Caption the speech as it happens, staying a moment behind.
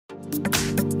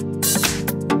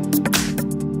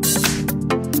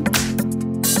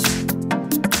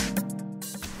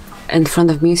In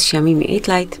front of me is XIAOMI Mi 8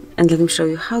 Lite, and let me show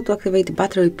you how to activate the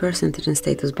battery percentage and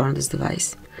status bar on this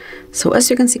device. So as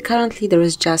you can see, currently there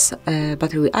is just a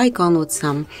battery icon with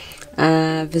some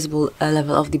visible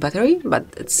level of the battery, but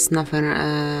it's nothing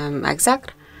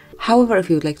exact. However, if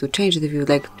you would like to change it, if you would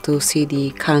like to see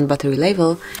the current battery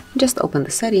level, just open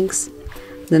the settings,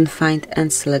 then find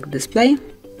and select display,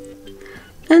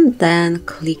 and then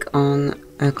click on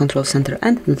control center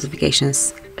and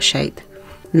notifications shade.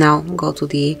 Now go to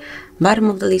the bottom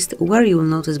of the list where you will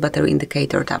notice battery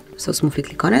indicator tab. So smoothly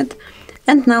click on it,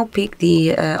 and now pick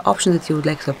the option that you would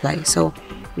like to apply. So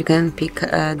you can pick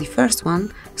the first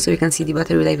one, so you can see the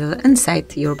battery level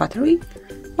inside your battery,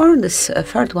 or this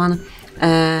third one,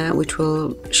 which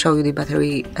will show you the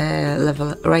battery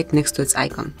level right next to its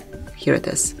icon. Here it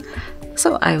is.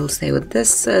 So I will stay with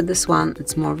this one.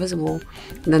 It's more visible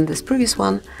than this previous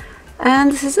one.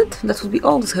 And this is it. That would be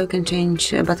all. This is how you can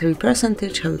change battery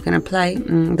percentage, how you can apply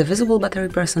the visible battery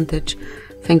percentage.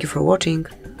 Thank you for watching.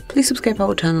 Please subscribe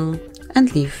our channel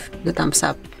and leave the thumbs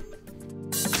up.